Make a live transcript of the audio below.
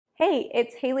Hey,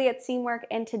 it's Haley at Seamwork,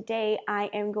 and today I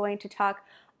am going to talk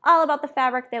all about the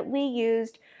fabric that we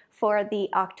used for the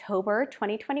October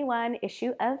 2021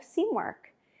 issue of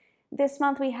Seamwork. This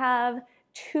month we have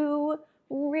two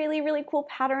really cool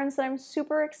patterns that I'm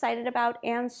super excited about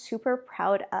and super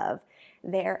proud of.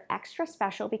 They're extra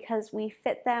special because we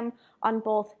fit them on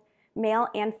both male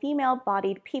and female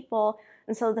bodied people,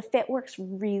 and so the fit works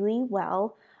really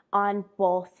well on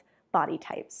both body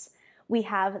types. We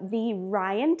have the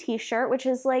Ryan T-shirt, which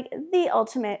is like the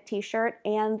ultimate T-shirt,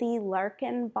 and the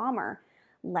Larkin bomber.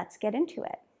 Let's get into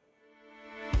it.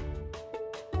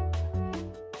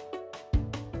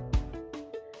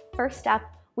 First up,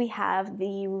 we have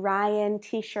the Ryan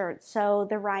T-shirt. So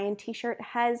the Ryan T-shirt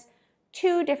has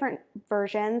two different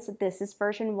versions. This is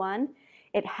version 1.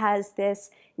 It has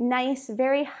this nice,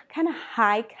 very kind of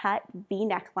high cut V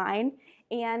neckline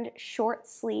and short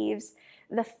sleeves.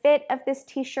 The fit of this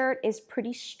t-shirt is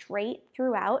pretty straight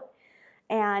throughout,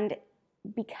 and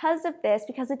because of this,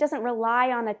 because it doesn't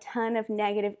rely on a ton of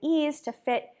negative ease to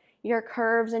fit your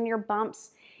curves and your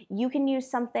bumps, you can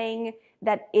use something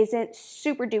that isn't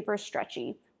super duper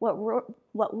stretchy. What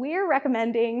we're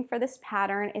recommending for this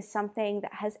pattern is something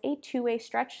that has a two-way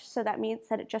stretch, so that means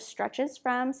that it just stretches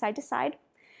from side to side,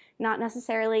 not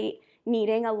necessarily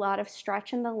needing a lot of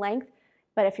stretch in the length,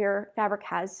 but if your fabric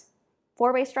has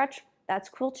four-way stretch, that's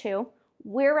cool too.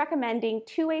 We're recommending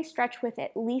two-way stretch with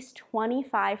at least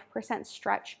 25%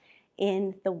 stretch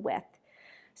in the width.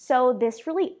 So this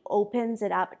really opens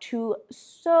it up to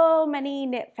so many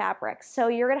knit fabrics. So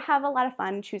you're gonna have a lot of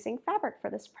fun choosing fabric for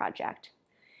this project.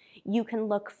 You can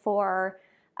look for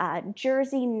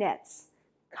jersey knits,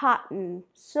 cotton,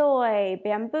 soy,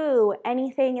 bamboo,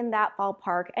 anything in that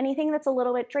ballpark. Anything that's a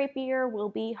little bit drapier will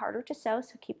be harder to sew,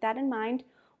 so keep that in mind.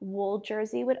 Wool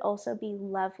jersey would also be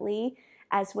lovely,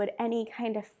 as would any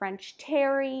kind of French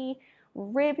terry,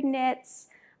 rib knits,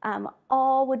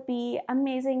 all would be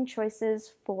amazing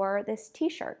choices for this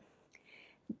t-shirt.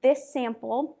 This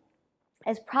sample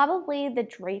is probably the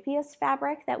drapiest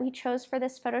fabric that we chose for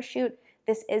this photo shoot.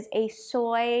 This is a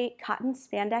soy cotton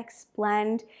spandex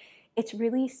blend. It's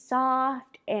really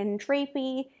soft and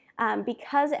drapey.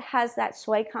 Because it has that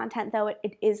soy content though,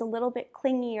 it is a little bit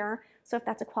clingier. So if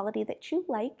that's a quality that you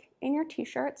like in your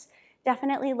t-shirts,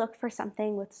 definitely look for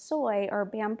something with soy or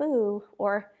bamboo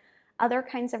or other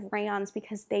kinds of rayons,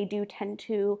 because they do tend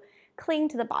to cling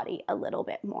to the body a little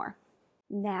bit more.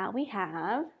 Now we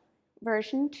have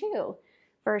version 2.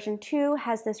 Version 2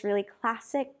 has this really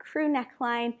classic crew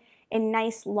neckline and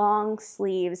nice long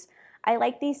sleeves. I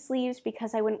like these sleeves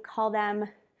because I wouldn't call them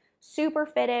super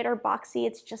fitted or boxy.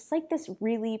 It's just like this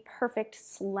really perfect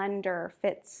slender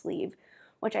fit sleeve,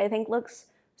 which I think looks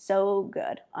so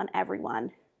good on everyone.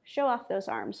 Show off those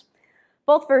arms.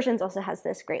 Both versions also has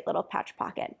this great little patch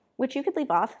pocket, which you could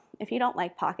leave off if you don't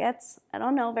like pockets. I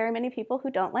don't know very many people who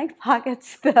don't like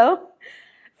pockets though.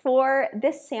 For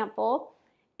this sample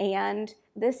and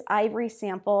this ivory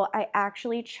sample, I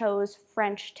actually chose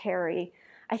French terry.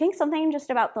 I think something just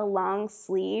about the long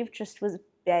sleeve just was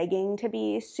begging to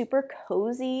be super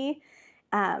cozy.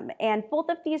 And both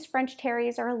of these French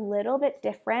terries are a little bit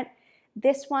different.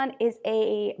 This one is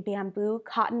a bamboo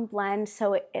cotton blend,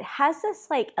 so it has this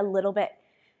like a little bit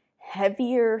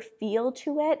heavier feel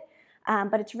to it,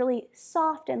 but it's really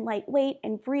soft and lightweight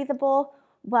and breathable,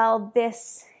 while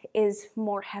this is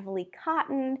more heavily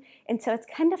cotton, and so it's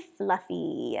kind of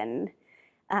fluffy and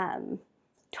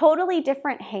totally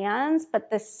different hands, but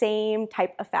the same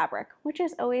type of fabric, which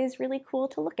is always really cool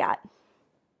to look at.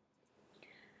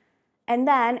 And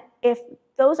then if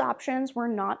those options were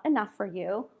not enough for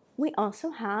you, we also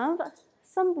have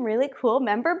some really cool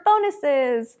member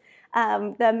bonuses.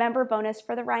 The member bonus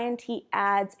for the Ryan T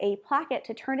adds a placket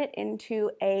to turn it into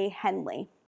a Henley.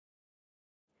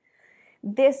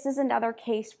 This is another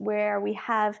case where we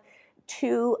have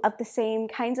two of the same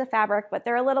kinds of fabric, but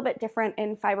they're a little bit different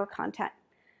in fiber content.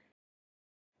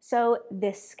 So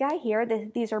this guy here,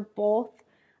 these are both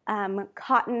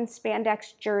cotton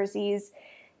spandex jerseys.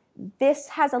 This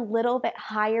has a little bit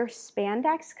higher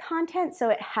spandex content, so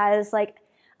it has like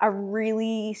a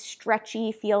really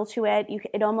stretchy feel to it.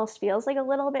 It almost feels like a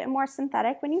little bit more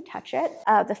synthetic when you touch it.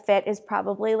 The fit is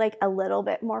probably like a little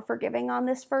bit more forgiving on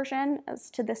this version as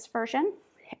to this version.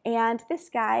 And this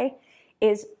guy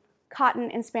is cotton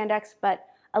and spandex, but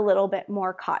a little bit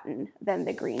more cotton than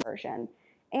the green version.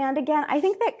 And again, I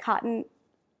think that cotton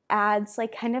adds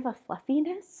like kind of a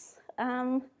fluffiness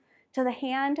to the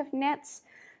hand of knits.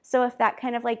 So if that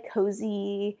kind of like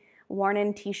cozy,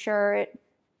 worn-in t-shirt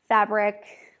fabric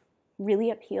really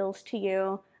appeals to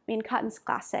you, I mean, cotton's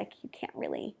classic. You can't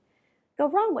really go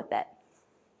wrong with it.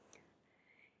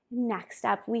 Next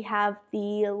up, we have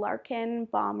the Larkin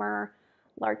bomber.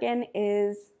 Larkin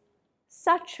is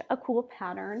such a cool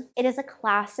pattern. It is a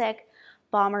classic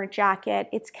bomber jacket.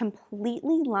 It's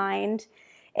completely lined.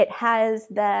 It has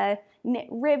the knit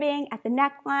ribbing at the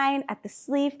neckline, at the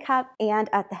sleeve cup, and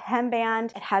at the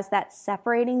hemband. It has that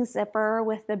separating zipper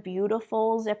with the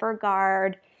beautiful zipper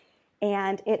guard.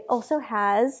 And it also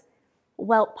has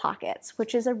welt pockets,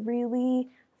 which is a really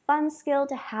fun skill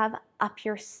to have up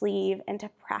your sleeve and to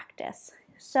practice.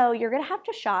 So you're gonna have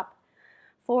to shop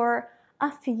for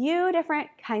a few different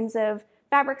kinds of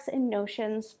fabrics and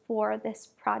notions for this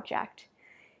project.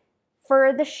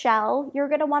 For the shell, you're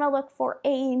gonna wanna look for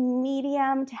a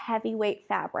medium to heavyweight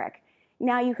fabric.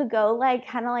 Now you could go like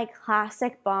kind of like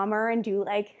classic bomber and do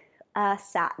like a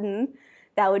satin.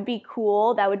 That would be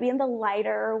cool. That would be in the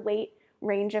lighter weight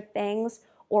range of things.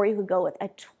 Or you could go with a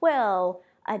twill,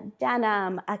 a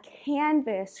denim, a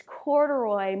canvas,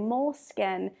 corduroy,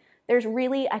 moleskin. There's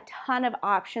really a ton of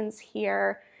options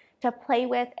here to play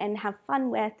with and have fun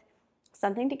with.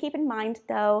 Something to keep in mind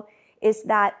though is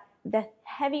that the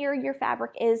heavier your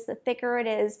fabric is, the thicker it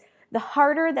is, the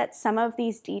harder that some of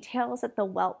these details at the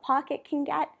welt pocket can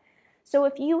get. So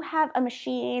if you have a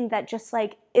machine that just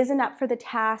like isn't up for the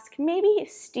task, maybe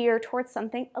steer towards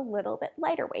something a little bit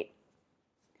lighter weight.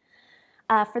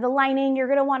 For the lining, you're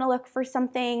gonna wanna look for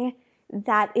something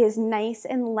that is nice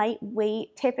and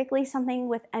lightweight. Typically something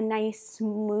with a nice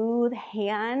smooth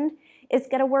hand is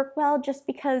gonna work well just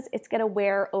because it's gonna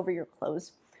wear over your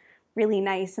clothes really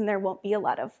nice and there won't be a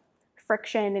lot of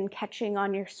friction and catching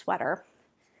on your sweater.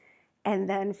 And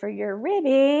then for your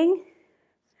ribbing,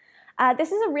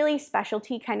 this is a really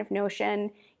specialty kind of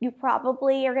notion. You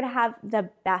probably are gonna have the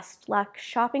best luck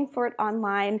shopping for it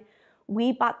online.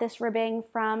 We bought this ribbing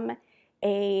from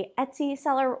a Etsy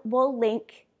seller. We'll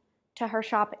link to her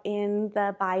shop in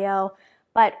the bio.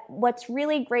 But what's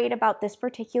really great about this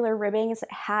particular ribbing is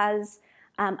it has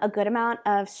a good amount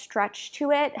of stretch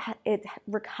to it. It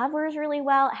recovers really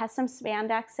well. It has some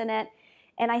spandex in it.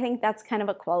 And I think that's kind of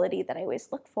a quality that I always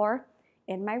look for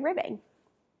in my ribbing.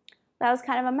 That was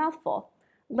kind of a mouthful.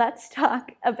 Let's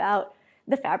talk about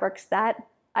the fabrics that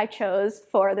I chose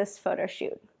for this photo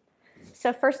shoot.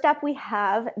 So first up, we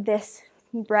have this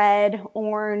red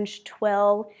orange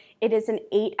twill. It is an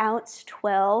 8-ounce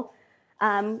twill,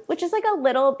 which is like a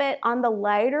little bit on the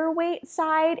lighter weight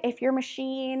side. If your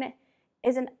machine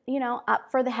isn't, up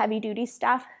for the heavy duty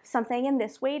stuff, something in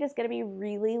this weight is gonna be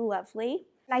really lovely.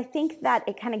 And I think that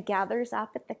it kind of gathers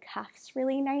up at the cuffs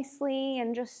really nicely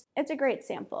and just, it's a great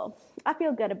sample. I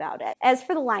feel good about it. As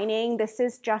for the lining, this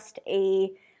is just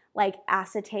a like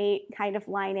acetate kind of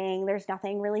lining. There's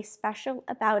nothing really special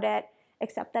about it,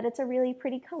 except that it's a really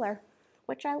pretty color,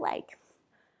 which I like.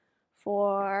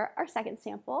 For our second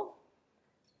sample,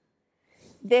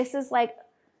 this is like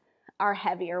our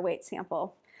heavier weight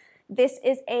sample. This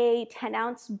is a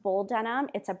 10-ounce bull denim.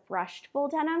 It's a brushed bull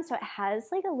denim, so it has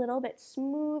like a little bit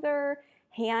smoother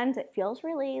hand. It feels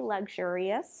really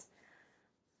luxurious.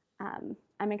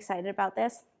 I'm excited about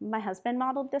this. My husband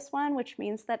modeled this one, which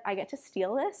means that I get to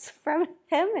steal this from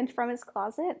him and from his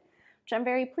closet, which I'm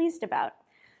very pleased about.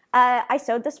 I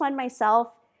sewed this one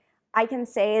myself. I can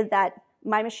say that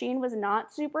my machine was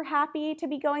not super happy to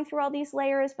be going through all these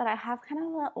layers, but I have kind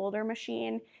of an older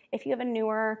machine. If you have a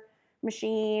newer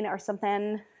machine or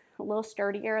something a little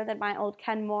sturdier than my old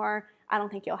Kenmore, I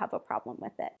don't think you'll have a problem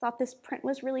with it. Thought this print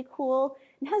was really cool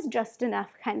and has just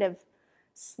enough kind of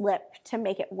slip to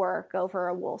make it work over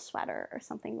a wool sweater or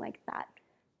something like that.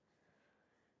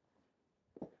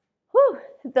 Whew,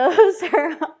 those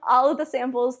are all of the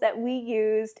samples that we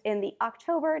used in the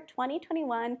October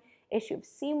 2021 issue of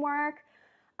Seamwork.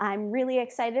 I'm really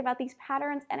excited about these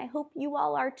patterns and I hope you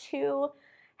all are too.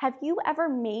 Have you ever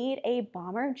made a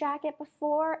bomber jacket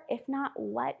before? If not,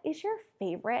 what is your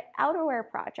favorite outerwear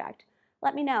project?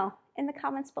 Let me know in the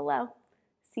comments below.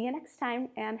 See you next time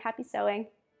and happy sewing.